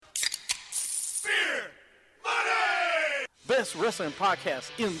best wrestling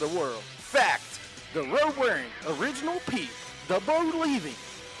podcast in the world. Fact. The road-wearing original Pete. The believing.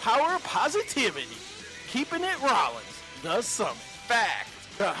 Power of positivity. Keeping it Rollins. The Summit. Fact.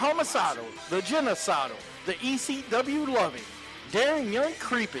 The homicidal. The genocidal. The ECW loving. Darren Young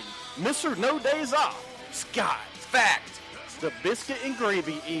creeping. Mr. No Days Off. Scott. Fact. The biscuit and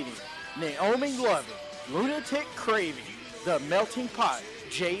gravy eating. Naomi loving. Lunatic craving. The melting pot.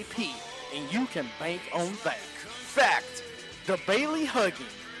 JP. And you can bank on that. Fact. The Bailey hugging.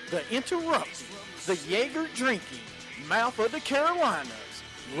 The interrupting. The Jaeger drinking. Mouth of the Carolinas.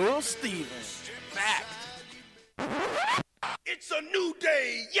 Lil Steven. Fact. It's a new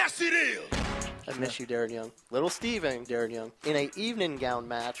day. Yes, it is. I miss you, Darren Young. Little Steven, Darren Young, in a evening gown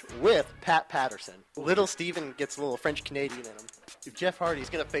match with Pat Patterson. Little Steven gets a little French Canadian in him. Jeff Hardy's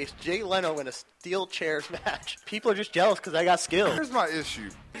going to face Jay Leno in a steel chairs match. People are just jealous because I got skills. Here's my issue.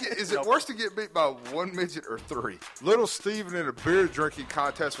 Is it worse to get beat by one midget or three? Little Steven in a beer drinking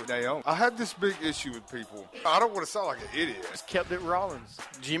contest with Naomi. I have this big issue with people. I don't want to sound like an idiot. Kept it Rollins.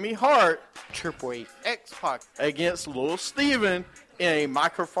 Jimmy Hart, Triple X-Pac against Lil Steven in a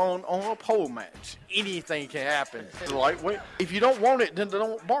microphone on a pole match. Anything can happen. It's lightweight. If you don't want it, then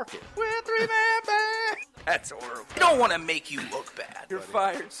don't bark it. We're three-man band. That's horrible. I don't want to make you look bad. You're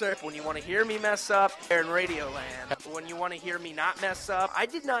fired, sir. When you want to hear me mess up, they're in Radio Land. When you want to hear me not mess up, I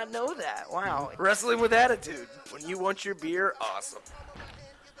did not know that. Wow. Wrestling with attitude. When you want your beer, awesome.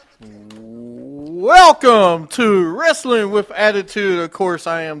 Welcome to Wrestling with Attitude. Of course,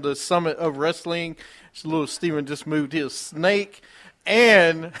 I am the Summit of Wrestling. Little Steven just moved his snake.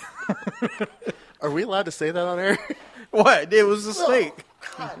 And Are we allowed to say that on air? what? It was a snake.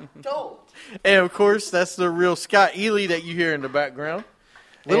 God, don't. And, of course, that's the real Scott Ely that you hear in the background.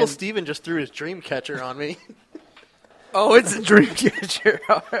 Little And- Steven just threw his dream catcher on me. Oh, it's a dream catcher.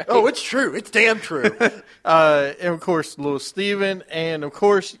 All right. Oh, it's true. It's damn true. And, of course, Little Steven. And, of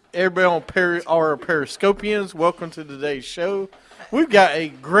course, everybody on our Periscopians, welcome to today's show. We've got a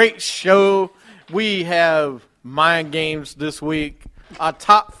great show. We have mind games this week. Our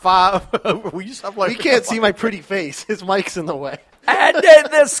top five. Will you stop We can't see my pretty face. His mic's in the way. And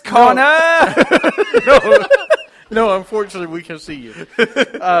in this corner. No, unfortunately, we can see you.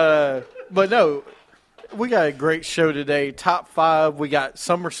 But no, we got a great show today. Top five. We got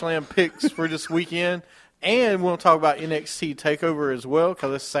SummerSlam picks for this weekend. And we'll talk about NXT TakeOver as well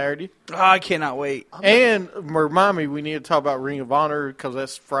because it's Saturday. Oh, I cannot wait. And remind me, we need to talk about Ring of Honor because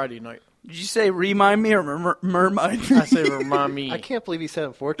that's Friday night. Did you say remind me or mermind me? I say remind me. I can't believe he said,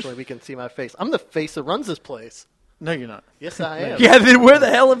 unfortunately, we can see my face. I'm the face that runs this place. No, you're not. Yes, I am. Yeah, then where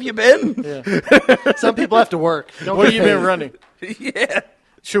the hell have you been? Yeah. Some people have to work. Don't What have get you been paid. running? Yeah.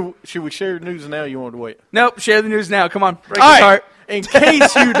 Should we share the news now? Or you want to wait? Nope, share the news now. Come on. Break All his right. heart. In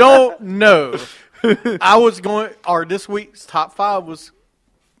case you don't know, this week's top five was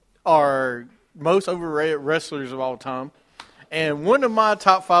our most overrated wrestlers of all time. And one of my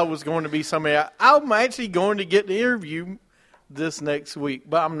top five was going to be somebody I'm actually going to get the interview this next week,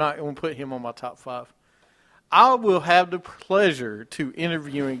 but I'm not going to put him on my top five. I will have the pleasure to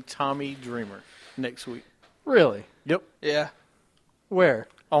interviewing Tommy Dreamer next week. Really? Yep, Yeah. Where?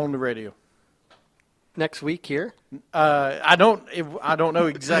 on the radio. Next week here? I don't know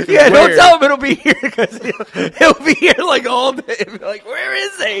exactly. Yeah, where. don't tell him it'll be here because he'll be here like all day. He'll be like, where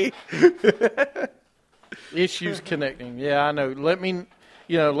is he? Issues connecting. Yeah, I know. Let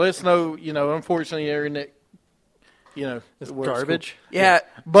us know. Unfortunately, the internet, It's works garbage. Yeah,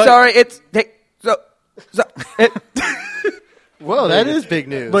 But- sorry, it's Whoa, that is big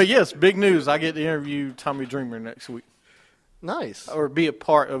news. cool. But yes, big news. I get to interview Tommy Dreamer next week, nice. or be a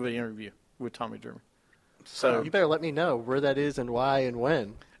part of an interview with Tommy Dreamer. So You better let me know where that is and why and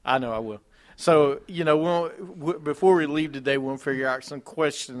when. I know I will. So before we leave today, we'll figure out some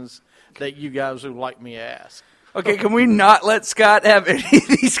questions that you guys would like me to ask. Okay, can we not let Scott have any of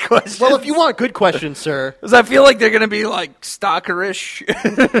these questions? Well, if you want good questions, sir. Because I feel like they're going to be like stalkerish.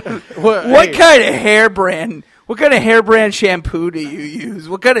 What What kind of hair brand? What kind of hair brand shampoo do you use?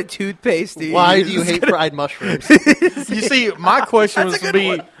 What kind of toothpaste do you Why use? do you hate fried mushrooms? You see, my question That's a was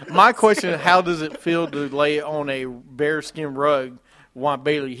good one. my question: how does it feel to lay on a bearskin rug while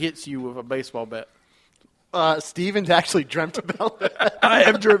Bailey hits you with a baseball bat? Steven's actually dreamt about that. I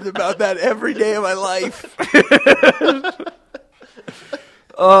have dreamed about that every day of my life.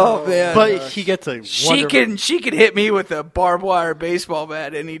 Oh man! But he gets a She can hit me with a barbed wire baseball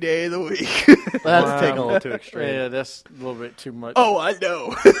bat any day of the week. That's taking a little too extreme. Yeah, that's a little bit too much. Oh, I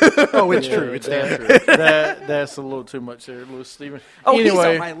know. Oh, it's true. It's damn true. That's a little too much there, Louis Steven. Oh, he's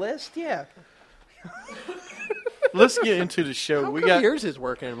Anyway, on my list. Yeah. let's get into the show. How We come got yours is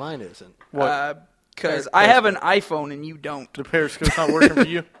working and mine isn't? what? Because I have an iPhone and you don't. The Periscope's not working for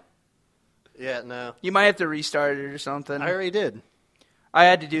you? Yeah, no. You might have to restart it or something. I already did. I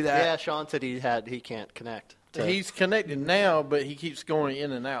had to do that. Yeah, Sean said he can't connect. He's connected now, but he keeps going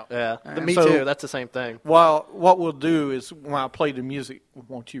in and out. Yeah, me So- too. That's the same thing. Well, what we'll do is when I play the music,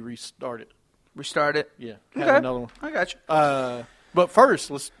 won't you restart it? Restart it. Yeah, have Okay. another one. I got you. But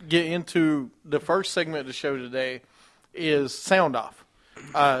first, let's get into the first segment of the show today is Sound Off.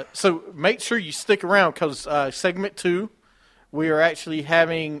 So make sure you stick around because segment 2, we are actually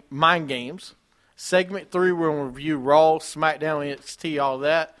having mind games. Segment 3, we're going to review Raw, SmackDown, NXT, all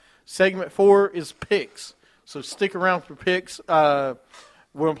that. Segment 4 is picks. So stick around for picks. We're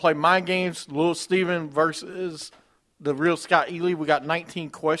going to play mind games, Lil Steven versus the real Scott Ely. We got 19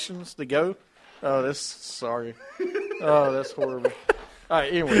 questions to go. Oh, sorry. Oh, that's horrible. All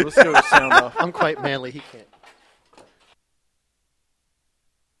right, anyway, let's go to Sound Off. I'm quite manly. He can't.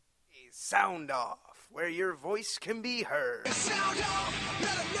 Sound Off, where your voice can be heard. Sound off,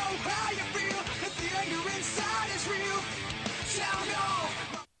 let 'em know how you feel. If the anger inside is real, sound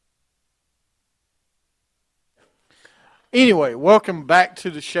off. Anyway, welcome back to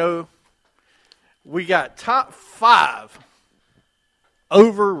the show. We got top 5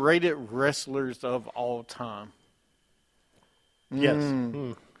 overrated wrestlers of all time. Yes.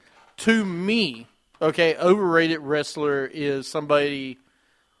 To me, okay, overrated wrestler is somebody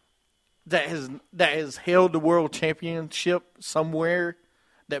that has held the world championship somewhere,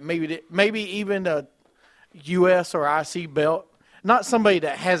 that maybe even a U.S. or IC belt. Not somebody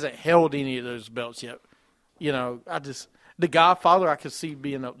that hasn't held any of those belts yet. You know, the Godfather I could see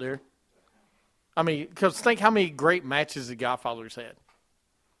being up there. I mean, because think how many great matches the Godfather's had.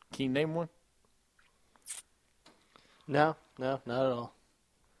 Can you name one? No, not at all.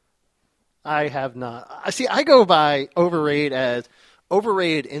 I have not. I see. I go by overrated as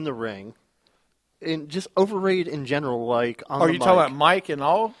overrated in the ring, and just overrated in general. Like on Are the you mic. talking about Mike and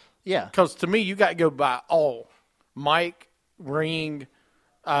all? Yeah. Because to me, you got to go by all. Mike, ring.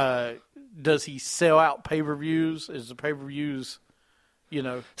 Does he sell out pay-per-views? Is the pay-per-views, you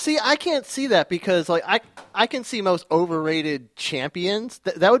know? See, I can't see that because like I can see most overrated champions.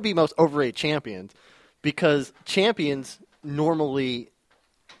 That would be most overrated champions because champions normally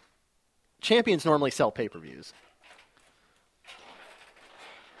sell pay-per-views.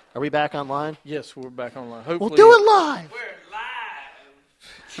 Are we back online? Yes, we're back online. We'll Hopefully, do it live. We're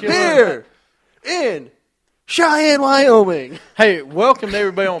live. Here in Cheyenne, Wyoming. Hey, welcome to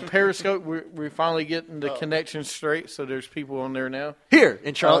everybody on Periscope. We're finally getting the connection straight, so there's people on there now. Here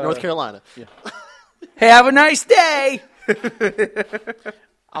in Charlotte, North Carolina. Hey, have a nice day.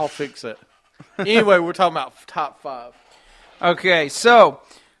 I'll fix it. Anyway, we're talking about top 5. Okay, so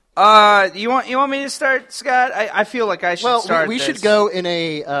you want me to start, Scott? I feel like I should start. We this. should go in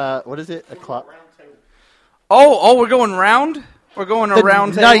a what is it? A clock. Oh, we're going round. We're going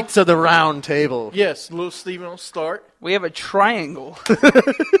around. The Knights of the Round Table Yes, Lil Steven will start. We have a triangle.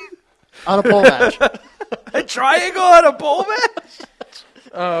 on a pole match. A triangle on a pole match?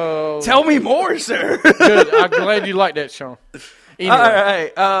 Oh, Tell me more, sir. good. I'm glad you like that, Sean. Anyway, All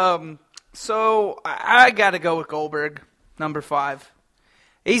right. So I got to go with Goldberg, number 5.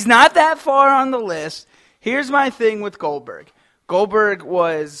 He's not that far on the list. Here's my thing with Goldberg. Goldberg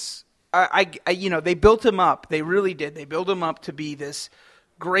was, they built him up. They really did. They built him up to be this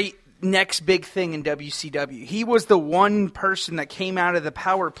great next big thing in WCW. He was the one person that came out of the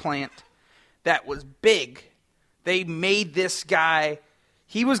power plant that was big. They made this guy.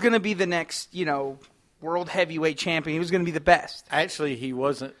 He was going to be the next, world heavyweight champion. He was going to be the best. actually, he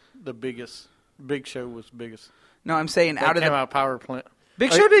wasn't the biggest. Big Show was biggest. No, I'm saying That out of came the out of power plant.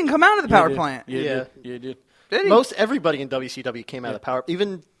 Big Show didn't come out of the power Yeah, it did. plant. Yeah, it Yeah. did. Yeah, it did. Did he? Most everybody in WCW came out of power.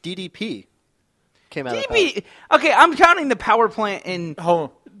 Even DDP came out of power. DDP. Okay, I'm counting the power plant in. Hold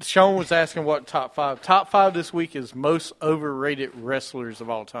on. Sean was asking what top 5. Top 5 this week is most overrated wrestlers of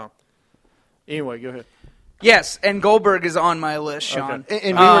all time. Anyway, go ahead. Yes, and Goldberg is on my list, Sean. Okay.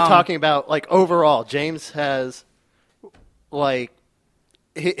 And we were talking about like overall. James has like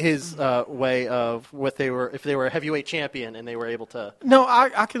his way of what they were if they were a heavyweight champion and they were able to. No,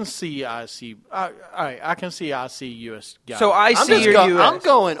 I can see IC. I can see IC US guys. So I I'm see just your go- US. I'm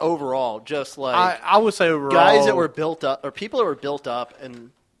going overall, just like I would say overall guys that were built up or people that were built up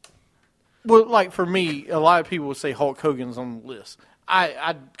and. well, like for me, a lot of people would say Hulk Hogan's on the list.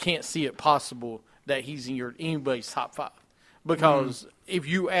 I can't see it possible that he's in anybody's top 5 because if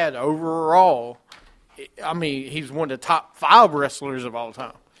you add overall, I mean, he's one of the top 5 wrestlers of all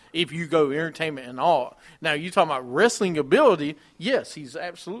time. If you go entertainment and all. Now, you talking about wrestling ability, yes, he's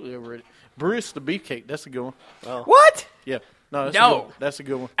absolutely overrated. Bruce the Beefcake, that's a good one. What? Yeah. No, that's No. a good one. That's a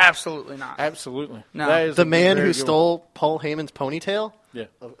good one. Absolutely not. Absolutely. No. That is The a man very who good one. stole Paul Heyman's ponytail? Yeah.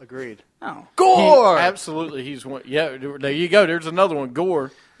 Agreed. No. Gore! Absolutely, he's one. Yeah, there you go. There's another one.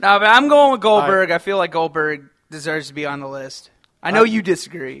 Gore. No, but I'm going with Goldberg. I feel like Goldberg deserves to be on the list. I know you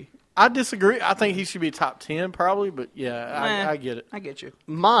disagree. I disagree. I think he should be top 10 probably, but yeah, Eh, I get it. I get you.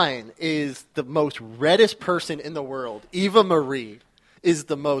 Mine is the most reddest person in the world. Eva Marie is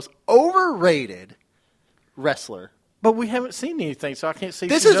the most overrated wrestler. But we haven't seen anything, so I can't see.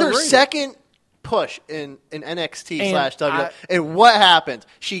 This she's is her overrated. second push in NXT And / WWE. I- And what happens?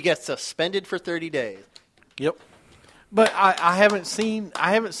 She gets suspended for 30 days. Yep. But I haven't seen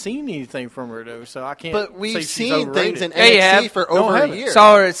anything from her though, so I can't. But say we've she's seen overrated. things in Yeah, you NXT have. for No, over I a haven't. year.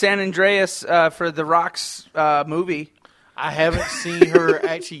 Saw her at San Andreas for the Rock's movie. I haven't seen her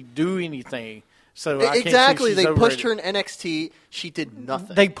actually do anything. So I can't Exactly. say she's They pushed overrated. her in NXT. She did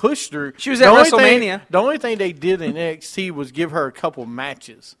nothing. They pushed her. She was The at only WrestleMania. The only thing they did in NXT was give her a couple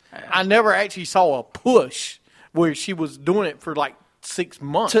matches. I never actually saw a push where she was doing it for like 6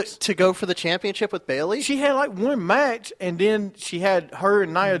 months. to go for the championship with Bailey? She had like one match, and then she had her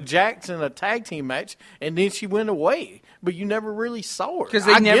and Nia Jax in a tag team match, and then she went away. But you never really saw her. Because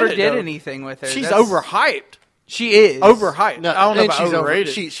they I get never it, did though. anything with her. She's That's- overhyped. She is. Overhyped. No, I don't know and about she's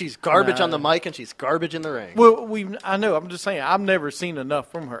overrated. she's garbage No. on the mic and she's garbage in the ring. Well, I know. I'm just saying. I've never seen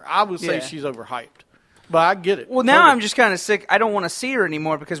enough from her. I would say Yeah. she's overhyped, but I get it. Well, now Totally. I'm just kind of sick. I don't want to see her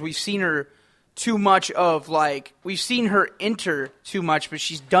anymore because we've seen her too much of, like, we've seen her enter too much, but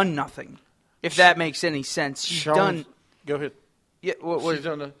she's done nothing. If that makes any sense. She's Sean, done. Go ahead. Yeah, what She's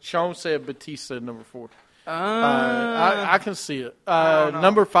done the, Sean said Batista number 4. Uh, I can see it. don't know.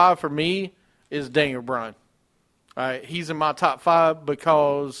 Number 5 for me is Daniel Bryan. All right, he's in my top 5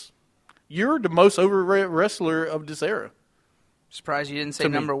 because you're the most overrated wrestler of this era. surprised you didn't say To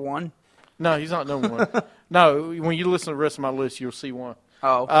me. number 1. No, he's not number 1. No, when you listen to the rest of my list, you'll see one.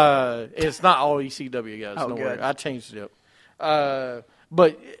 Oh. It's not all ECW guys. Oh, Don't good. worry. I changed it up.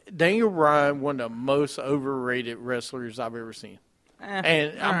 But Daniel Bryan, one of the most overrated wrestlers I've ever seen.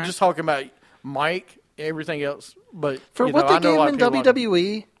 And all I'm right. just talking about Mike, everything else. But For you what know, I they know a gave lot him of in people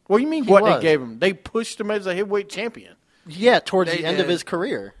like- WWE, What do you mean? he What was. they gave him? They pushed him as a heavyweight champion. yeah, towards They the end of did. his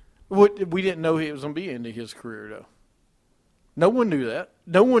career. What we didn't know he was going to be into his career though. No one knew that.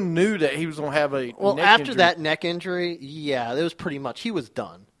 No one knew that he was going to have a Well, neck after injury. that neck injury, yeah, that was pretty much, he was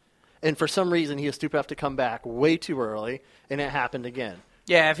done. And for some reason, he was stupid enough to come back way too early, and it happened again.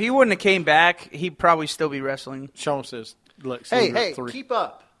 Yeah, if he wouldn't have came back, he'd probably still be wrestling. Sean says, Lex Hey, Luger hey, 3. keep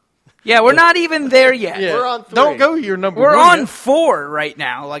up. Yeah, we're not even there yet. Yeah. We're on 3. Don't go your number We're 1 on 4 right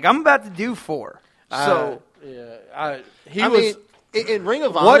now. Like, I'm about to do 4. So, he I was mean, in Ring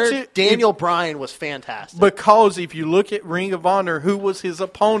of Watch Honor, it- Daniel Bryan was fantastic. because if you look at Ring of Honor, who was his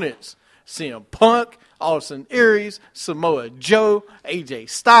opponents? CM Punk, Austin Aries, Samoa Joe, AJ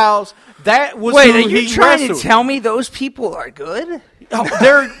Styles. That was wait, who are you he trying wrestled. to tell me those people are good? Oh,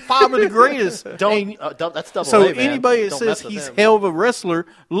 they're 5 of the greatest. don't, And- that's double so A, man. anybody that Don't says mess with he's him. hell of a wrestler,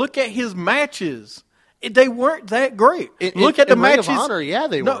 look at his matches. They weren't that great. In- Look in- at the in Ring matches. of Honor, yeah,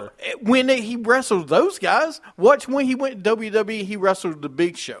 they no, were. When he wrestled those guys, watch when he went to WWE, he wrestled the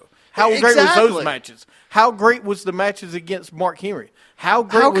Big Show. How great was Exactly. those matches? How great was the matches against Mark Henry? How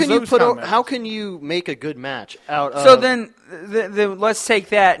great How was can you those put? kind of O- matches? how can you make a good match out of? So then, let's take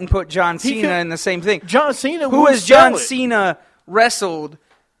that and put John He Cena could- in the same thing. John Cena? Who would has John sell it. Cena wrestled?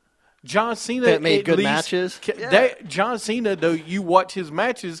 John Cena That made at good least- matches? John Cena, though, you watch his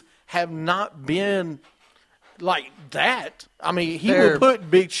matches have not been like that. I mean, he They're- would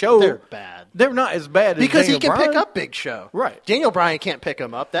put Big Show. they're bad. They're not as bad as because he Daniel can pick Bryan. up Big Show. Right. Daniel Bryan can't pick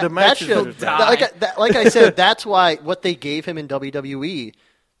him up. The That matches should, are die. like I said, that's why what they gave him in WWE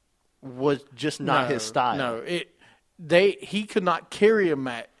was just not his style. No, he could not carry a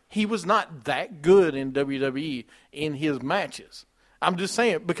match. He was not that good in WWE in his matches. I'm just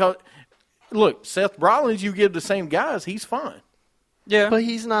saying because look, Seth Rollins, you give the same guys, he's fine. Yeah, But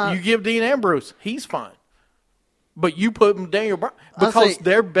he's not. You give Dean Ambrose, he's fine. But you put him Daniel Bryan I'll because say-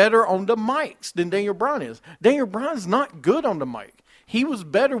 they're better on the mics than Daniel Bryan is. Daniel Bryan's not good on the mic. He was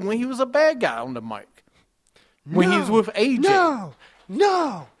better when he was a bad guy on the mic. When he was with AJ.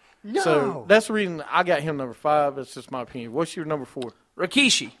 No. So that's the reason I got him number 5. That's just my opinion. What's your number 4?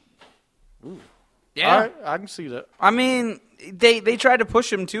 Rikishi. Yeah, All right, I can see that. I mean, they tried to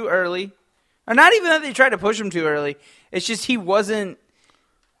push him too early, or not even that they tried to push him too early. It's just he wasn't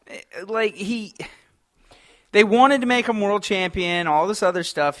like he. They wanted to make him world champion, all this other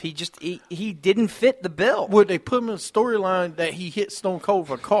stuff. He just he didn't fit the bill. Would they put him in a storyline that he hit Stone Cold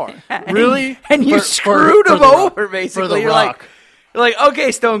with a car? Really? And you For- screwed for him The Rock. over, basically. For The You're Rock. You're like,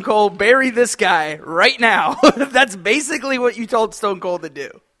 okay, Stone Cold, bury this guy right now. That's basically what you told Stone Cold to do.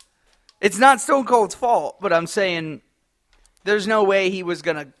 It's not Stone Cold's fault, but I'm saying there's no way he was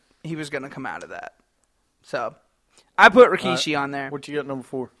gonna come out of that. So I put Rikishi on there. What you got number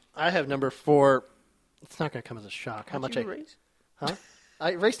 4? I have number 4. It's not going to come as a shock. How much I raise? Huh?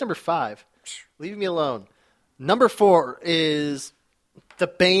 I raced number 5. Leave me alone. Number 4 is the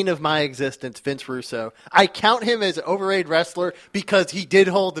bane of my existence, Vince Russo. I count him as an overrated wrestler because he did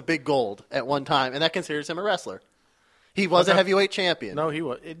hold the big gold at one time, and that considers him a wrestler. He was a heavyweight champion. No, he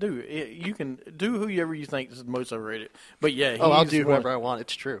was. You can do whoever you think is the most overrated. But yeah, I'll do whoever I want.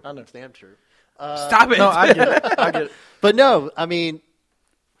 It's true. I know. It's damn true. Stop it. No, I get it. I get it. But no, I mean,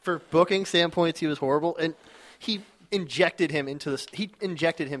 for booking standpoints, he was horrible, and he injected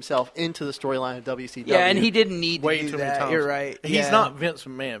himself into the storyline of WCW. Yeah, and he didn't need to Way do too many that. times. You're right. He's Yeah. not Vince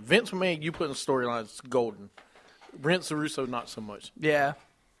McMahon. Vince McMahon, you put in storylines, golden. Vince Russo, not so much. Yeah.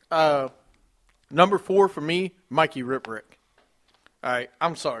 Number 4 for me, Mikey Ripwreck. All right,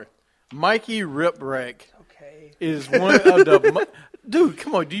 I'm sorry. Mikey Ripwreck Okay. is one of the... Dude,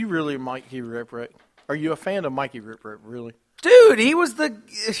 come on. Do you really Mikey Ripwreck? Are you a fan of Mikey Ripwreck, really? Dude, he was the...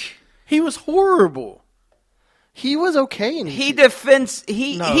 He was horrible. He was okay. And He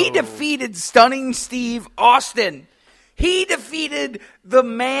No. defeated Stunning Steve Austin. He defeated the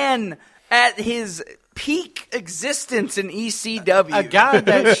man at his peak existence in ECW. A guy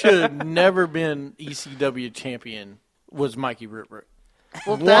that should have never been ECW champion was Mikey Ripwreck.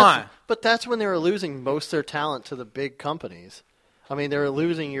 Well, Why? But that's when they were losing most of their talent to the big companies. I mean, they were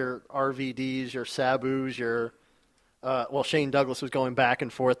losing your RVDs, your Sabus, your... Shane Douglas was going back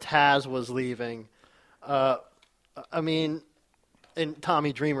and forth. Taz was leaving. And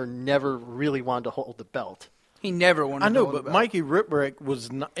Tommy Dreamer never really wanted to hold the belt. He never won. I know, but Mikey Ripwreck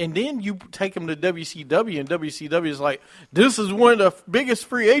was not... And then you take him to WCW, and WCW is like, this is one of the biggest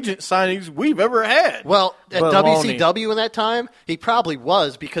free agent signings we've ever had. Well, at Baloney. WCW in that time, he probably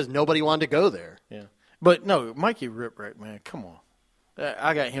was because nobody wanted to go there. Yeah. But no, Mikey Ripwreck, man, come on.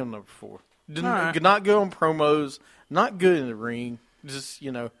 I got him number 4. right. Not good on promos, not good in the ring. Just,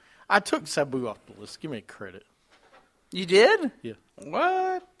 I took Sabu off the list. Give me credit. You did? Yeah.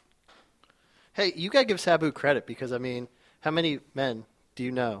 What? Hey, you got to give Sabu credit because, I mean, how many men do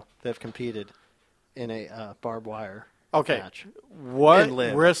you know that have competed in a barbed wire match? What And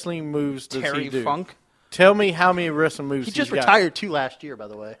live. wrestling moves does Terry he do? Funk? Tell me how many wrestling moves He just he's got. retired 2 last year, by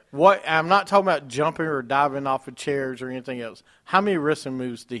the way. What? I'm not talking about jumping or diving off of chairs or anything else. How many wrestling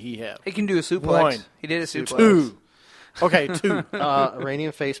moves did he have? He can do a suplex. One. He did a suplex. 2. Okay, 2.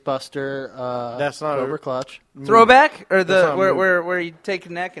 Iranian Facebuster. That's not Cobra a- Clutch. Throwback? Or That's the not a move. where you take a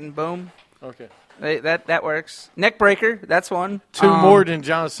neck and boom? Okay. That works. Neck breaker, that's one. 2 more than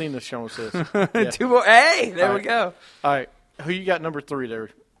John Cena showing says. Yeah. 2 more. Hey, there All we right. go. All right. Who you got number 3 there,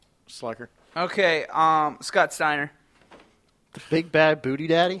 Slacker? Okay, Scott Steiner. Big Bad Booty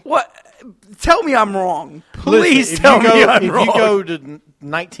Daddy. What? Tell me I'm wrong. Please Listen, tell me I'm if wrong. you go to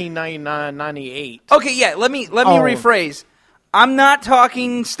 1999-98, Okay, yeah, let me rephrase. I'm not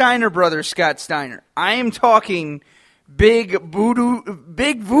talking Steiner Brothers Scott Steiner. I am talking Big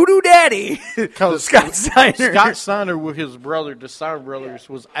Voodoo Daddy Scott Steiner. Scott Steiner with his brother, the Steiner brothers,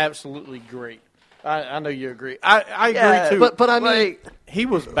 was absolutely great. I know you agree. I Yeah, agree too. But I mean, Like, he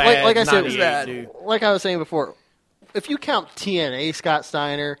was bad. like I said, 98, dude. like I was saying before, if you count TNA Scott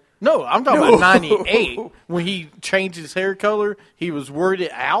Steiner, No, I'm talking about 98 when he changed his hair color. He was worded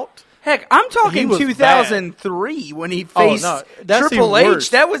out. heck, I'm He talking was 2003 when he faced no, that's Triple even H. worse.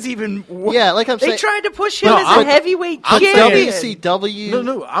 That was even worse. Yeah, like I'm they saying- tried to push him No, as I'm- a heavyweight I'm champion. saying- WCW,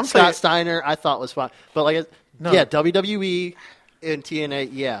 No, I'm Scott saying- Steiner, I thought was fine. But No. yeah, WWE and TNA,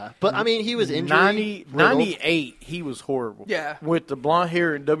 yeah. But I mean, he was injured. 98, he was horrible. Yeah. With the blonde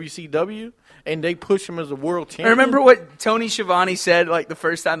hair in WCW, and they push him as a world champion. I remember what Tony Schiavone said like the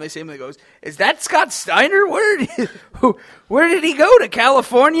first time they see him. He goes, "Is that Scott Steiner? Where did he go to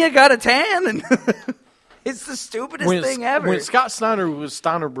California? Got a tan?" And it's the stupidest thing ever. When Scott Steiner was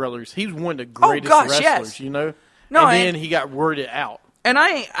Steiner Brothers, he's one of the greatest gosh, wrestlers, yes. you know? No, and and- then he got worded out. And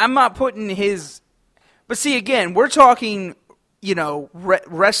I'm not putting his. But see, again, we're talking,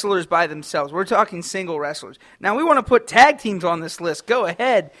 wrestlers by themselves. We're talking single wrestlers. Now, we want to put tag teams on this list. Go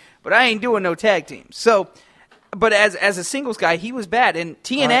ahead, but I ain't doing no tag teams. So, but as a singles guy, he was bad. And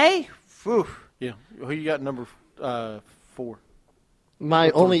TNA, whew, Yeah. Who you got number 4?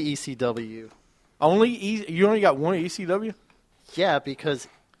 My only ECW. You only got one ECW? Yeah, because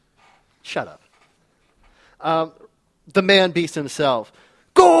shut up. The man beast himself,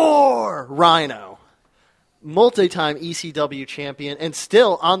 Gore Rhino, multi-time ECW champion, and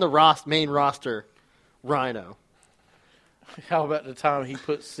still on the main roster, Rhino. How about the time he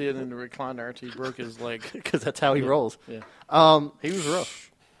put Sid in the recliner until he broke his leg? Because that's how he rolls. Yeah. He was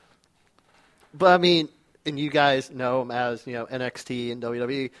rough. But I mean, and you guys know him as NXT and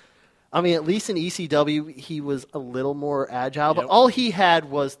WWE. I mean, at least in ECW, he was a little more agile. But all he had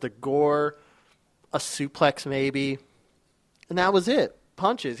was the gore, a suplex maybe, and that was it.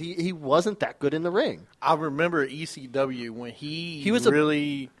 Punches. He wasn't that good in the ring. I remember ECW when he was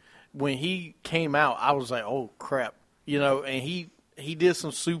when he came out, I was like, oh crap, and he did some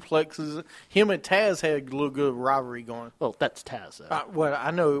suplexes. Him and Taz had a little good rivalry going. Well, that's Taz, though. Well,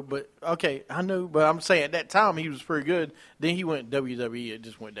 I know, but I'm saying at that time he was pretty good. Then he went WWE, it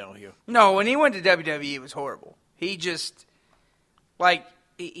just went downhill. No, when he went to WWE, it was horrible. He just But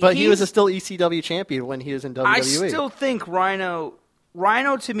he was still ECW champion when he was in WWE. I still think Rhino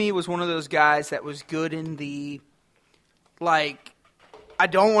to me was one of those guys that was good in the, I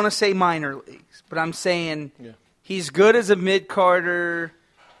don't want to say minor leagues, but I'm saying he's good as a mid-carder,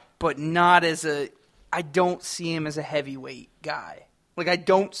 but not as I don't see him as a heavyweight guy. I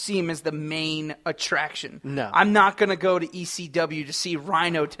don't see him as the main attraction. No. I'm not going to go to ECW to see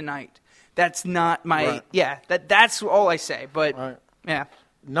Rhino tonight. That's not my, that's all I say, but, yeah.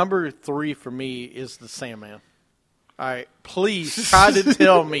 Number 3 for me is the Sandman. All right, please try to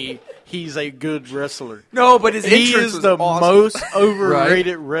tell me he's a good wrestler. No, but his he entrance is was the awesome. most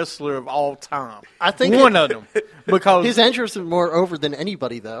overrated wrestler of all time. I think one of them because his entrance was more over than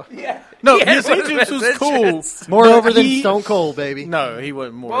anybody, though. Yeah. no, He had his one of the entrance best was cool. entrances. More but over than he- Stone Cold, baby. No, he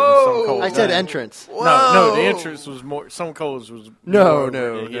wasn't more Whoa. than Stone Cold. I said No. entrance. No, the entrance was more. Stone Cold's was No, more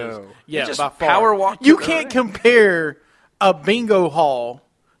no, than his. no. Yeah, just by far. power walked You to the can't ring. compare a bingo hall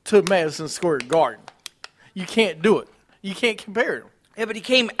to Madison Square Garden. You can't do it. You can't compare them. Yeah, but he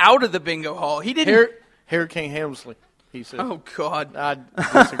came out of the bingo hall. He didn't. Hurricane Helmsley, he said. Oh, God. I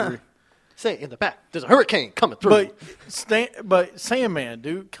disagree. Say in the back, there's a hurricane coming through. But Sandman,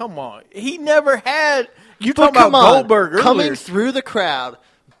 dude, come on. He never had. You But talking about come on, Goldberg earlier. coming through the crowd,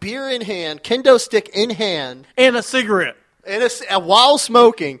 beer in hand, kendo stick in hand, And a cigarette. and while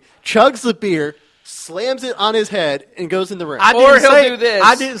smoking, chugs the beer, slams it on his head, and goes in the ring. Or he'll do this.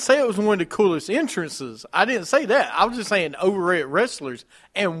 I didn't say it was one of the coolest entrances. I didn't say that. I was just saying overrated wrestlers.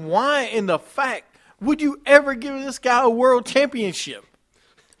 And why in the fact would you ever give this guy a world championship?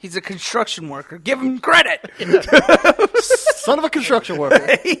 He's a construction worker. Give him credit. Son of a construction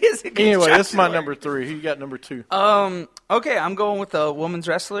worker. He is a construction Anyway, that's my worker. number 3. Who you got number 2? Okay, I'm going with a women's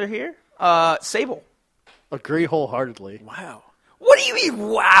wrestler here. Sable. Agree wholeheartedly. Wow. What do you mean,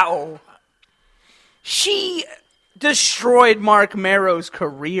 wow? She destroyed Mark Marrow's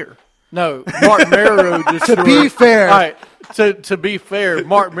career. No, Mark Marrow destroyed. To be fair. All right, to be fair,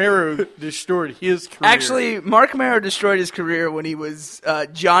 Mark Marrow destroyed his career. Actually, Mark Marrow destroyed his career when he was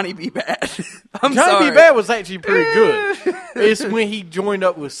Johnny B. Bad. I'm Johnny sorry. B. Bad was actually pretty good. It's when he joined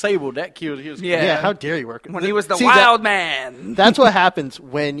up with Sable that killed his career. Yeah. Yeah, how dare you work? When he was the See, wild man. That's what happens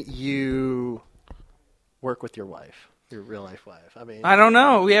when you work with your wife, your real life wife. I mean, I don't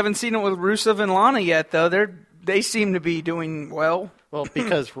know. We haven't seen it with Rusev and Lana yet, though. They seem to be doing well. well,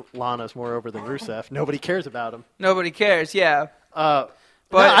 because Lana's more over than Rusev, nobody cares about him. Nobody cares, yeah. But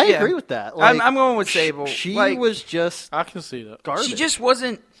But, I yeah. agree with that. I'm going with Sable. She Like, was just I can see that. garbage. She just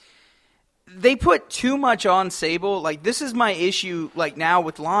wasn't. They put too much on Sable. Like, this is my issue, like, now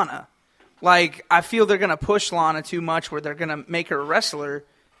with Lana. Like, I feel they're going to push Lana too much where they're going to make her a wrestler,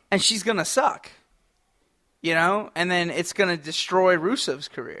 and she's going to suck. You know? And then it's going to destroy Rusev's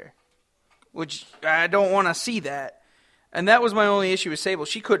career, which I don't want to see that. And that was my only issue with Sable.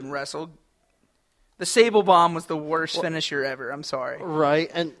 She couldn't wrestle. The Sable Bomb was the worst finisher ever. I'm sorry. right,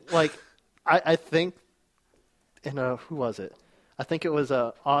 and like I think, who was it? I think it was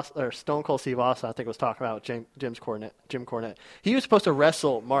or Stone Cold Steve Austin. I think was talking about Jim Cornette. He was supposed to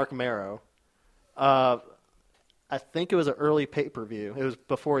wrestle Mark Marrow. I think it was an early pay-per-view. It was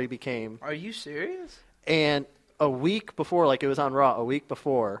before he became. Are you serious? And a week before, like it was on Raw, a week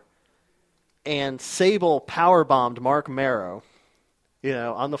before, and Sable powerbombed Mark Marrow,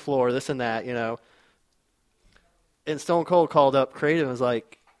 on the floor, this and that, And Stone Cold called up Creative and was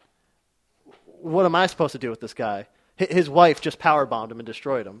like, what am I supposed to do with this guy? His wife just powerbombed him and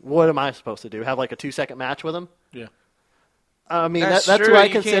destroyed him. What am I supposed to do? Have like a 2-second match with him? Yeah. I mean, That's that's true. what I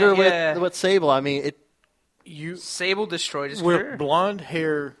You consider can't- yeah. with Sable. I mean, Sable destroyed his With career. blonde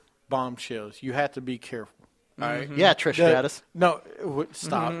hair bombshells, you have to be careful. All right. yeah, Trish Stratus. No,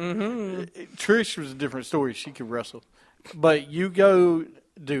 stop. Trish was a different story. She could wrestle. But you go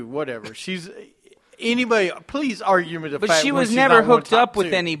do whatever. She's anybody. Please argue with the But fact she when was she's never not one hooked top up with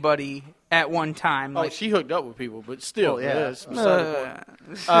two. anybody at one time. Oh, Like, she hooked up with people, but still, Well, yeah. that's beside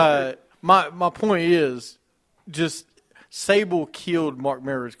the point. My point is just Sable killed Mark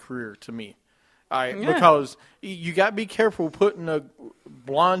Merrill's career to me. All right, because you got to be careful putting a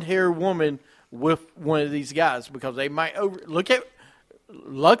blonde-haired woman with one of these guys because they might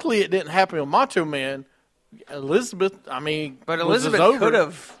Luckily, it didn't happen to Macho Man. Elizabeth, But was Elizabeth over. could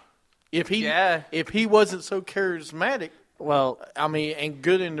have. If he wasn't so charismatic, Well, and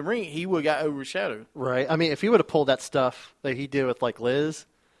good in the ring, he would have got overshadowed. right. I mean, if he would have pulled that stuff that he did with, like, Liz,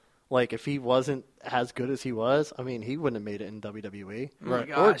 like, if he wasn't as good as he was, I mean, he wouldn't have made it in WWE. Oh my Right.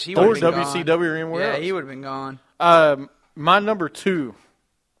 gosh, he Or would have been WCW gone. or anywhere Yeah, else. he would have been gone. My number 2,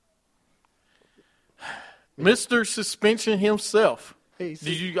 Mr. Suspension himself. Hey,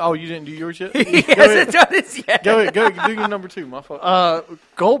 Did you? Oh, you didn't do yours yet? He Go hasn't ahead. done this yet. Go ahead. Go do your number 2. My fault.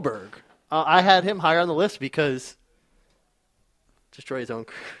 Goldberg. I had him higher on the list because destroy his own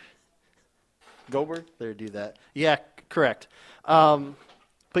career. Goldberg. There, do that. Yeah, correct. But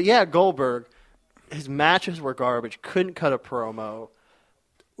yeah, Goldberg, his matches were garbage. Couldn't cut a promo.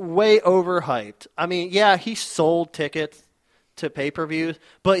 Way overhyped. I mean, yeah, he sold tickets to pay-per-views,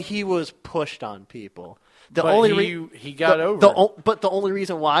 but he was pushed on people. He got over. But the only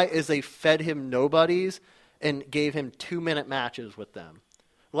reason why is they fed him nobodies and gave him 2-minute matches with them.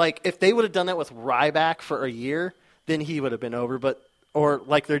 Like, if they would have done that with Ryback for a year, then he would have been over. Or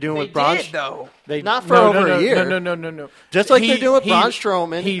like they're doing with Braun. Did, though. Not for over a year. No. Just like they're doing with Braun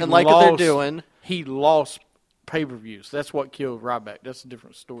Strowman and like what they're doing. He lost pay-per-views. That's what killed Ryback. That's a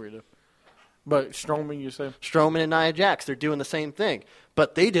different story, though. But Strowman, you said? Strowman and Nia Jax, they're doing the same thing.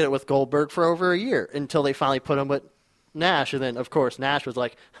 But they did it with Goldberg for over a year until they finally put him with Nash. And then, of course, Nash was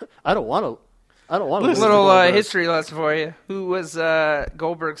like, I don't want to lose to Little Goldberg. history lesson for you. Who was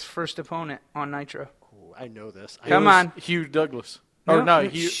Goldberg's first opponent on Nitro? Ooh, I know this. Come on. Hugh Douglas. No. Or no,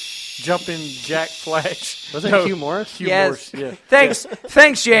 Jumping Jack Flash. Was it No, Hugh Morris? Hugh Yes. Morris, yeah.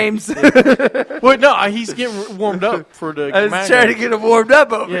 Thanks, James. Well, no, he's getting warmed up for the I was match. trying to get him warmed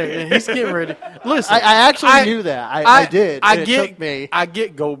up over Yeah, here. yeah, he's getting ready. Listen, I actually knew that. I did. I and get. It took me. I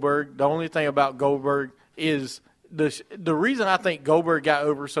get Goldberg. The only thing about Goldberg is the reason I think Goldberg got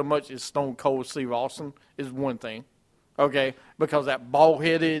over so much is Stone Cold Steve Austin is one thing. Okay, because that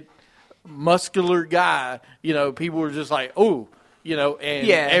bald-headed, muscular guy, people were just like, oh, and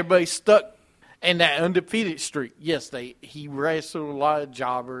everybody's stuck in that undefeated streak. Yes, he wrestled a lot of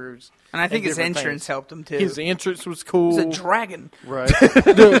jobbers. And I think his different entrance things. helped him, too. His entrance was cool. He's a dragon. Right.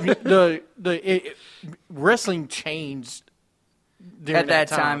 Wrestling changed during At that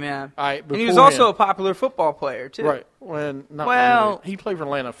time, yeah. All right, And he was also a popular football player, too. right. Well, not Well- really. He played for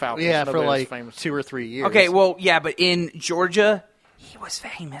Atlanta Falcons. Yeah, for Nobody was like famous. 2 or 3 years. Okay, well, yeah, but in Georgia, he was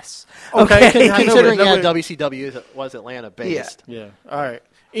famous. Okay, Considering I know, but WCW was Atlanta based. Yeah. All right.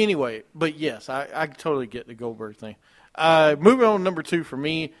 Anyway, but yes, I totally get the Goldberg thing. Moving on to number 2 for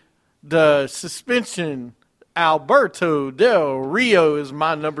me, the suspension. Alberto Del Rio is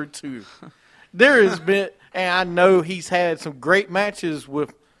my number 2. There has been, and I know he's had some great matches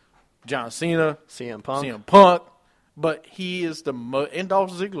with John Cena, CM Punk, but he is and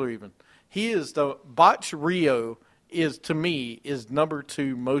Dolph Ziggler even. He is Botch Rio is, to me, is number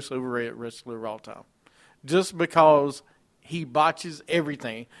 2 most overrated wrestler of all time. Just because he botches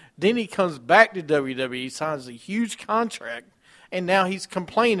everything. Then he comes back to WWE, signs a huge contract, and now he's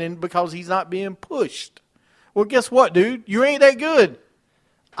complaining because he's not being pushed. Well, guess what, dude? You ain't that good.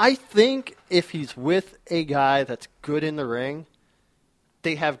 I think if he's with a guy that's good in the ring,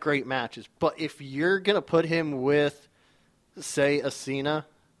 they have great matches. But if you're going to put him with, say, a Cena,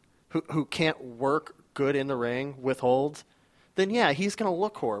 who can't work good in the ring with holds, then yeah, he's going to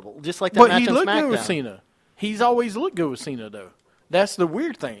look horrible. Just like that But match he on looked SmackDown. good with Cena. He's always looked good with Cena, though. That's the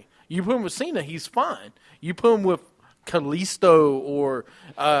weird thing. You put him with Cena, he's fine. You put him with Kalisto or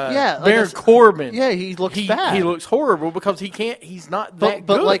Baron Corbin. Yeah, he looks bad. He looks horrible because he's not that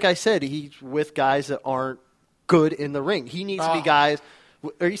But good. like I said, he's with guys that aren't good in the ring. He needs to be guys.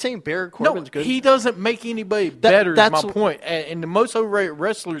 Are you saying Baron Corbin's good? He doesn't make anybody better, is that's my point. And the most overrated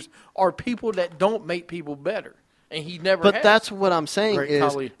wrestlers are people that don't make people better. And he never But has. that's what I'm saying Great is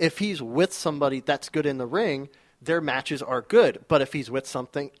Khali. if he's with somebody that's good in the ring, their matches are good. But if he's with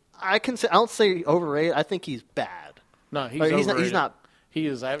something, I don't say overrated. I think he's bad. No, he's Like, overrated. he's not. He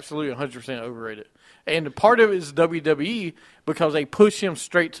is absolutely 100% overrated. And part of it is WWE because they push him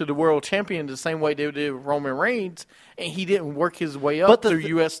straight to the world champion the same way they did with Roman Reigns, and he didn't work his way up But the through th-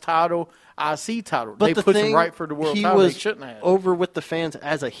 U.S. title, IC title. But They the pushed thing, him right for the world he title. They was shouldn't have. over with the fans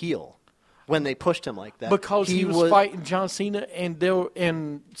as a heel when they pushed him like that. Because he was fighting John Cena and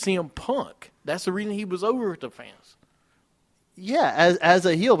CM Punk. That's the reason he was over with the fans. Yeah, as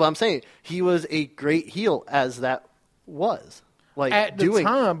a heel. But I'm saying he was a great heel as that was. Like At the doing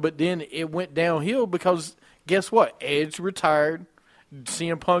time, but then it went downhill because guess what? Edge retired.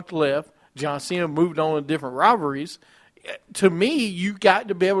 CM Punk left. John Cena moved on to different rivalries. To me, you got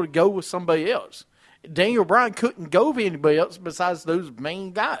to be able to go with somebody else. Daniel Bryan couldn't go with anybody else besides those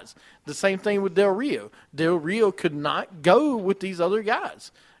main guys. The same thing with Del Rio. Del Rio could not go with these other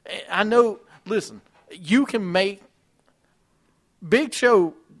guys. I know, listen, you can make Big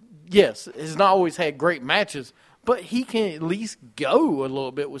Show, yes, has not always had great matches, but he can at least go a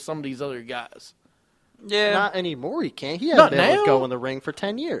little bit with some of these other guys. Yeah. Not anymore, he can't. He Not hasn't been able now. to go in the ring for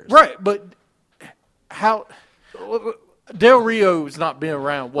 10 years. Right, but how Del Rio's not been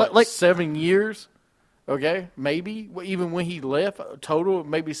around, what, Like- 7 years? Okay, maybe. Even when he left, a total of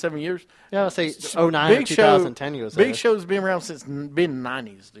maybe 7 years. Yeah, I'll say 09 or 2010 he was Big there. Show's been around since been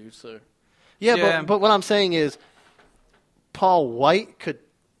 90s, dude. So Yeah, Yeah. But what I'm saying is Paul White could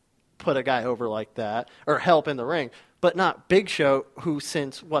put a guy over like that or help in the ring, but not Big Show, who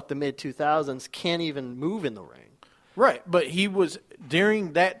since, the mid-2000s can't even move in the ring. right, but he was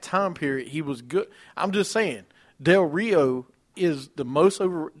during that time period. He was good. I'm just saying, Del Rio is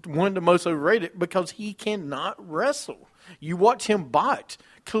one of the most overrated because he cannot wrestle. You watch him botch.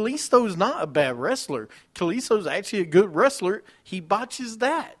 Kalisto's not a bad wrestler. Kalisto's actually a good wrestler. He botches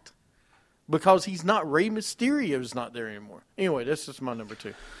that because he's not. Rey Mysterio's not there anymore. Anyway, that's just my number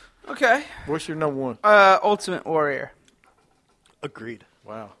 2. Okay. What's your number 1? Ultimate Warrior. Agreed.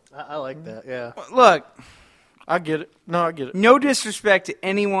 Wow. I like that, yeah. Look, I get it. No, I get it. no disrespect to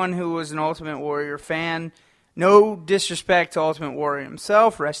anyone who was an Ultimate Warrior fan. No disrespect to Ultimate Warrior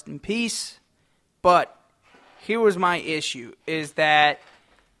himself. Rest in peace. But here was my issue, is that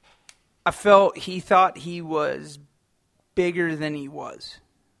I felt he thought he was bigger than he was.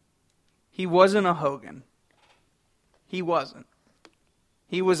 He wasn't a Hogan. He wasn't.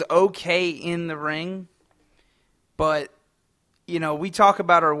 He was okay in the ring, but, we talk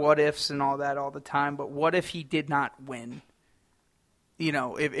about our what ifs and all that all the time, but what if he did not win?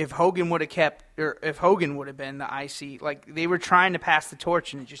 If Hogan would have if Hogan would have been the IC, like they were trying to pass the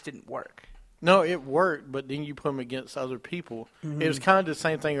torch and it just didn't work. No, it worked, but then you put him against other people. It was kind of the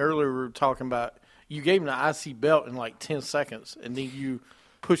same thing earlier we were talking about. You gave him the IC belt in like 10 seconds, and then you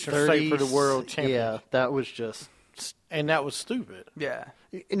pushed him straight for the world champion. Yeah, that was just... And that was stupid. Yeah.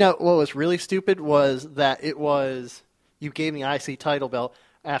 What was really stupid was that you gave me the IC title belt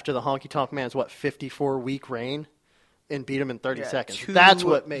after the Honky Tonk Man's, 54-week reign, and beat him in 30 seconds. That's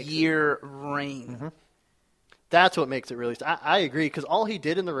what makes year reign. That's what makes it really... I agree, because all he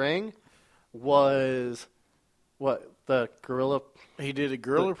did in the ring was, the gorilla... He did a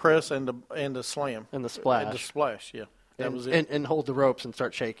gorilla press and the slam. And the splash. And the splash, yeah. That was it. And hold the ropes and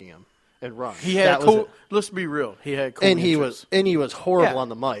start shaking him and run. He had That was cool... it. Let's be real. He had cool And he entrance. was horrible Yeah. on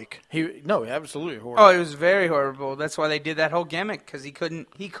the mic. No, absolutely horrible. Oh, it was very horrible. That's why they did that whole gimmick, because he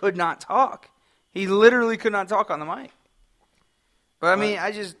could not talk. He literally could not talk on the mic. But I mean,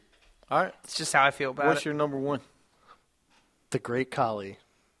 All right. it's just how I feel about What's it. your number 1? The Great Khali.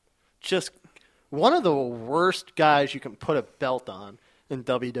 Just one of the worst guys you can put a belt on in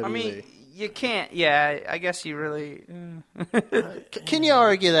WWE. I mean, you can't. Yeah, I guess you really. Can you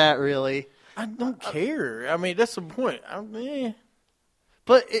argue that, really? I don't care. I mean, that's the point.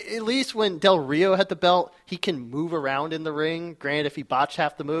 But at least when Del Rio had the belt, he can move around in the ring. Granted, if he botched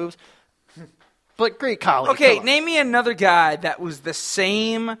half the moves. But Great Khali. Okay, come on. name me another guy that was the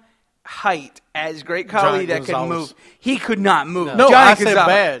same height as Great Khali Johnny that could Gonzalez. move. He could not move. No, Johnny I said Gonzalez.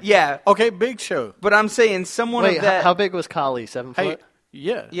 bad. Yeah, Okay, Big Show. but I'm saying someone Wait, of that. how big was Khali? 7 Hey, foot?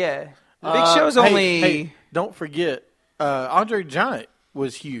 yeah. Yeah, Big Show's Hey, only. hey, don't forget, Andre Giant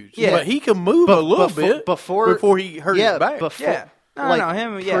was huge. Yeah. But he could move a little bit before he hurt his back. Before, Yeah. No,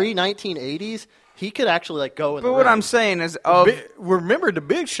 him, yeah. Pre-1980s, he could actually go in But the what ring. I'm saying is, Remember the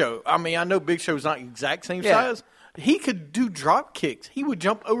Big Show. I mean, I know Big Show's not exact same Yeah. size. He could do drop kicks. He would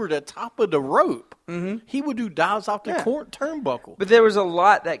jump over the top of the rope. Mm-hmm. He would do dives off the turnbuckle. but there was a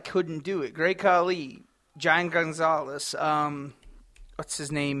lot that couldn't do it. Great Khali, Giant Gonzalez, what's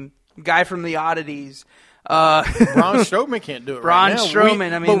his name? Guy from the Oddities. Braun Strowman can't do it Braun right now.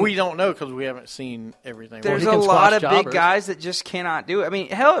 Strowman, I mean- but we don't know because we haven't seen everything. There's he a can lot squash of jobbers. big guys that just cannot do it. I mean,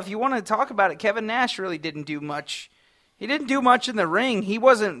 hell, if you want to talk about it, Kevin Nash really didn't do much. He didn't do much in the ring. He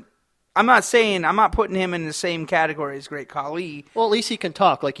wasn't. I'm not putting him in the same category as Great Khali. Well, at least he can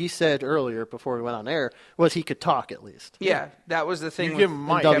talk. Like you said earlier before we went on air, was he could talk at least. Yeah, that was the thing. You with give him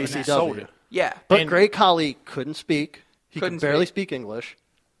Mike in Kevin Nash sold WCW. it. Yeah, But And- Great Khali couldn't speak. He Couldn't could barely speak. speak English.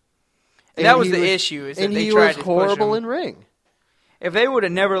 And that was he the issue, is that and they he tried was to push horrible him. in ring. If they would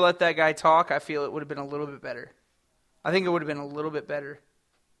have never let that guy talk, I feel it would have been a little bit better. I think it would have been a little bit better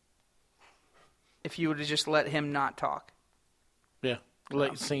if you would have just let him not talk. Yeah,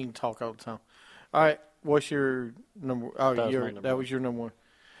 let Cena talk all the time. All right, what's your number? Oh, That was my number that was your number one.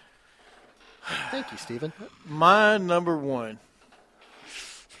 Thank you, Steven. My number one.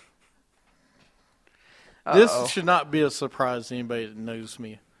 Uh-oh. This should not be a surprise to anybody that knows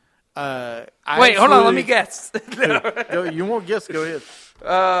me. Wait, hold on. Let me guess. You won't guess? Go ahead.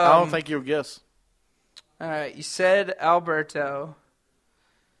 I don't think you'll guess. All right, you said Alberto.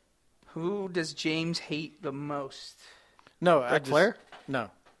 Who does James hate the most? No, Ric Flair? No.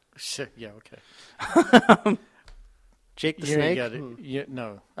 Shit. Yeah. Okay. Jake the You Snake? ain't got it. Yeah,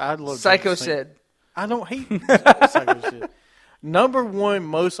 no, I love Psycho Jake the Snake. Sid. I don't hate Psycho Sid. Number one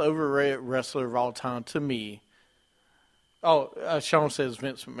most overrated wrestler of all time to me. Oh, Sean says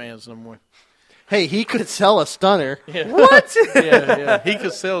Vince McMahon's number one. Hey, he could sell a stunner. What? Yeah, he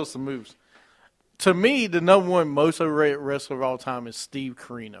could sell some moves. To me, the number one most overrated wrestler of all time is Steve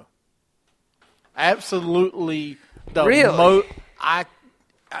Corino. Absolutely, the Really?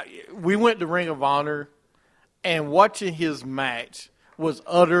 we went to Ring of Honor, and watching his match was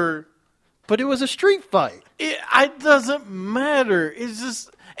utter. But it was a street fight. It doesn't matter. It's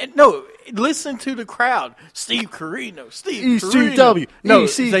just no. Listen to the crowd. Steve Corino. Steve Corino. ECW. No,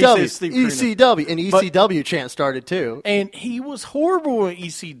 ECW. they said Steve Corino. ECW. And ECW chant started too. And he was horrible in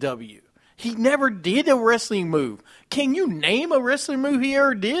ECW. He never did a wrestling move. Can you name a wrestling move he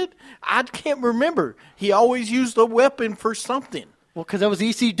ever did? I can't remember. He always used a weapon for something. Well, because that was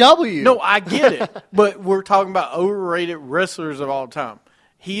ECW. No, I get it. But we're talking about overrated wrestlers of all time.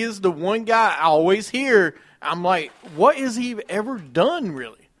 He is the one guy I always hear. I'm like, what has he ever done,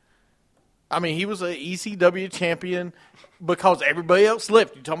 really? I mean, he was an ECW champion because everybody else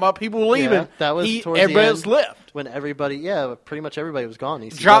left. You're talking about people leaving. Yeah, that was towards the everybody end. else left. When everybody, pretty much everybody was gone.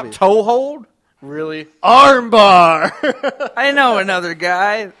 ECW. Drop toe hold? Really? Armbar. I know another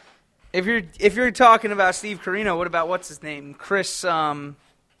guy. If you're talking about Steve Corino, what about what's his name? Chris.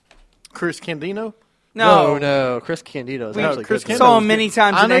 Chris Candido? No. Chris Candido is actually Chris good. Candido. Saw him many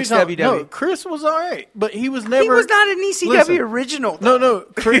times I in know you're talking- XWW. No, Chris was all right, but he was never. He was not an ECW Listen. original. Though. No.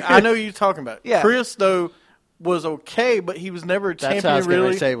 Chris, I know who you're talking about. Yeah. Chris though was okay, but he was never a That's what I champion. was going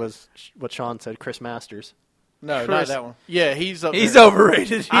Really? to say was what Sean said, Chris Masters. No, not Chris- that one. Yeah, he's up He's there.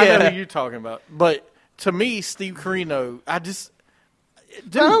 overrated. I know Yeah. who you're talking about, but to me, Steve Corino, I just.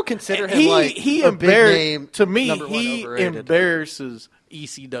 Dude, I don't consider him he like he a big embar- name, To me, number one he overrated. embarrasses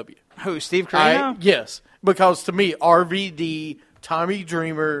ECW. Who? Steve Corino? Yes, because to me, RVD, Tommy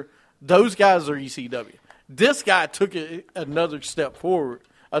Dreamer, those guys are ECW. This guy took it another step forward,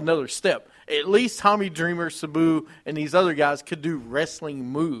 another step. At least Tommy Dreamer, Sabu, and these other guys could do wrestling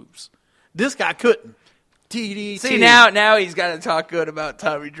moves. This guy couldn't. DDT. See, now he's got to talk good about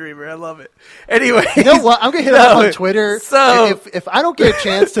Tommy Dreamer. I love it. Anyway. You know what? I'm going to hit him up on Twitter. So- if I don't get a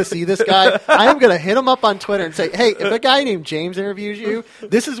chance to see this guy, I am going to hit him up on Twitter and say, hey, if a guy named James interviews you,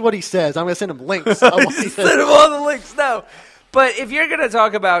 this is what he says. I'm going to send him links. of what he says. Send him all the links. No. But if you're going to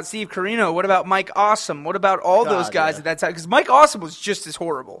talk about Steve Corino, what about Mike Awesome? What about all those guys at that time? Because Mike Awesome was just as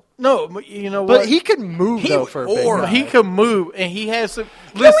horrible. No, but you know what? But he could move, though, for a big or- guy. He could move, and he has some.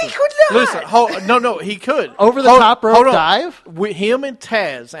 Listen, he could not. Listen, no, he could. Over the Hold- top rope hold on. dive? With him and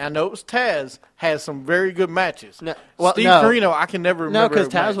Taz, I know it was Taz, has some very good matches. No, well, Steve no. Corino, I can never No, remember. because a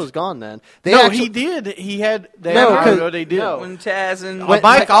Taz match. was gone then. They No, actually, he did. He had. They No, had, 'cause- they did. no. When Taz and When-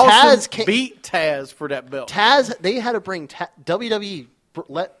 Mike Taz Awesome came- beat Taz for that belt. Taz, they had to bring WWE,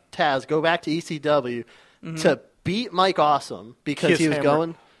 let Taz go back to ECW to beat Mike Awesome because Kiss he was Hammer.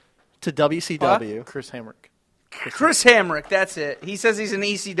 going to WCW. Chris Hamrick. Chris Hamrick, that's it. He says he's an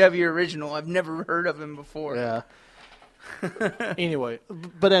ECW original. I've never heard of him before. Yeah. Anyway,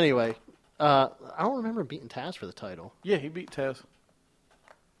 But anyway, I don't remember beating Taz for the title. yeah, he beat Taz.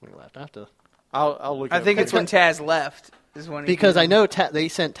 We left after. I'll look. I it think up. it's when Taz left. Is when he Because beat I him. know they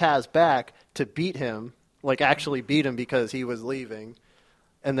sent Taz back to beat him, like actually beat him because he was leaving.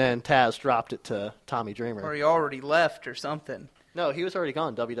 And then Taz dropped it to Tommy Dreamer. Or he already left or something. No, he was already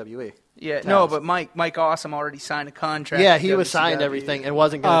gone, WWE. Yeah, Taz. no, but Mike Awesome already signed a contract. Yeah, with he was signed WCW. everything and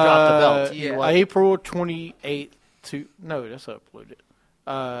wasn't going to drop the belt. yeah. He April 28th. No, that's uploaded.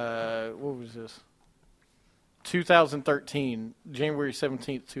 What was this? 2013, January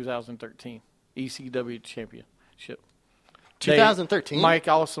 17th, 2013, ECW Championship. 2013? Mike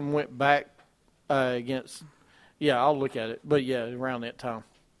Awesome went back against. Yeah, I'll look at it, but yeah, around that time.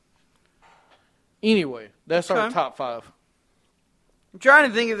 Anyway, that's our Okay. top five. I'm trying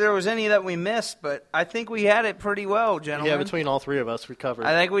to think if there was any that we missed, but I think we had it pretty well, gentlemen. Yeah, between all three of us, we covered.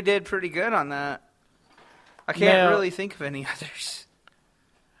 I think we did pretty good on that. I can't Now- really think of any others.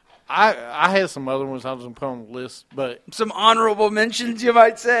 I had some other ones I was going to put on the list, but Some honorable mentions, you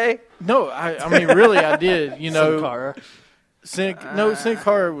might say. no, I mean, really, I did. You know, Sin Cara. Sin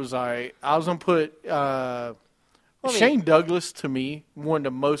Cara was all right. I was going to put Shane Douglas, to me, one of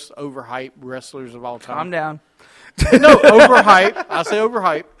the most overhyped wrestlers of all time. Calm down. No, overhyped. I say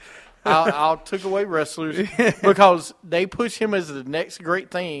overhyped. I'll took away wrestlers because they push him as the next great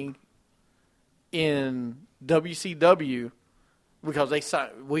thing in WCW because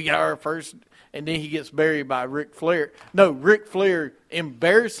we got our first, and then he gets buried by Ric Flair. No, Ric Flair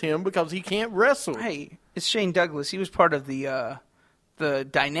embarrassed him because he can't wrestle. Hey, it's Shane Douglas. He was part of the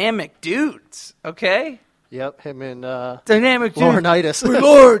Dynamic Dudes, okay? Yep, him and Dynamic Dudes.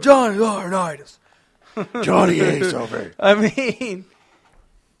 Laurinaitis. Johnny Laurinaitis. Johnny Ace over. I mean,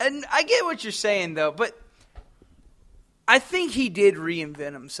 and I get what you're saying, though, but I think he did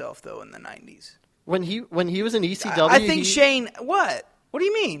reinvent himself, though, in the 90s. When he was in ECW, I think Shane, what? What do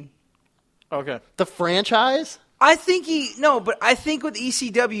you mean? Okay. the franchise. I think I think with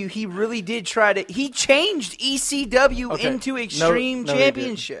ECW, he really did he changed ECW into Extreme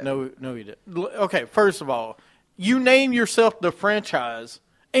Championship. No, he didn't. Okay, first of all, you name yourself the franchise,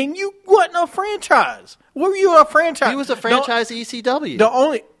 and you wasn't a franchise. What were you a franchise? He was a franchise ECW.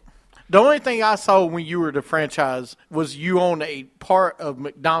 The only thing I saw when you were the franchise was you owned a part of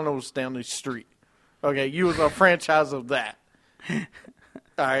McDonald's down the street. Okay, you was a franchise of that.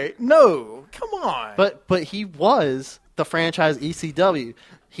 All right, no, come on. But he was the franchise ECW.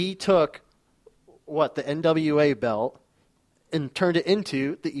 He took the NWA belt and turned it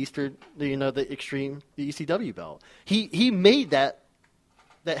into the Extreme, the ECW belt. He made that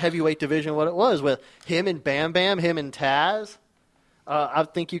heavyweight division what it was with him and Bam Bam, him and Taz. I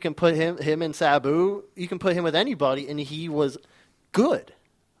think you can put him and Sabu. You can put him with anybody, and he was good.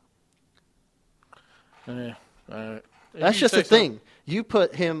 That's just the thing. You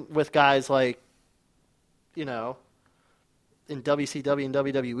put him with guys like, in WCW and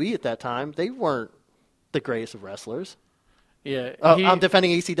WWE at that time, they weren't the greatest of wrestlers. Yeah, I'm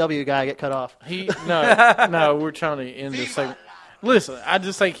defending ECW guy. I get cut off. No, we're trying to end this segment. Listen, I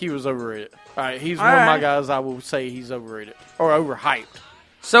just think he was overrated. All right, he's one of my guys. I will say he's overrated or overhyped.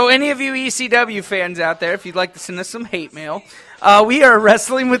 So any of you ECW fans out there, if you'd like to send us some hate mail, we are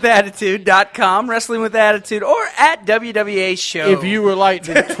WrestlingWithAttitude.com, Wrestling With Attitude, or at WWA Show. If you would like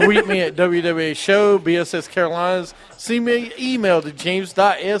to tweet me at WWA Show, BSS Carolinas, send me an email to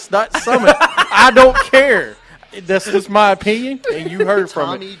james.s.summit. I don't care. That's just my opinion, and you heard from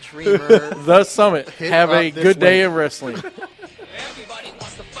Tommy Dreamer. The Summit. Have a this good day week. in wrestling.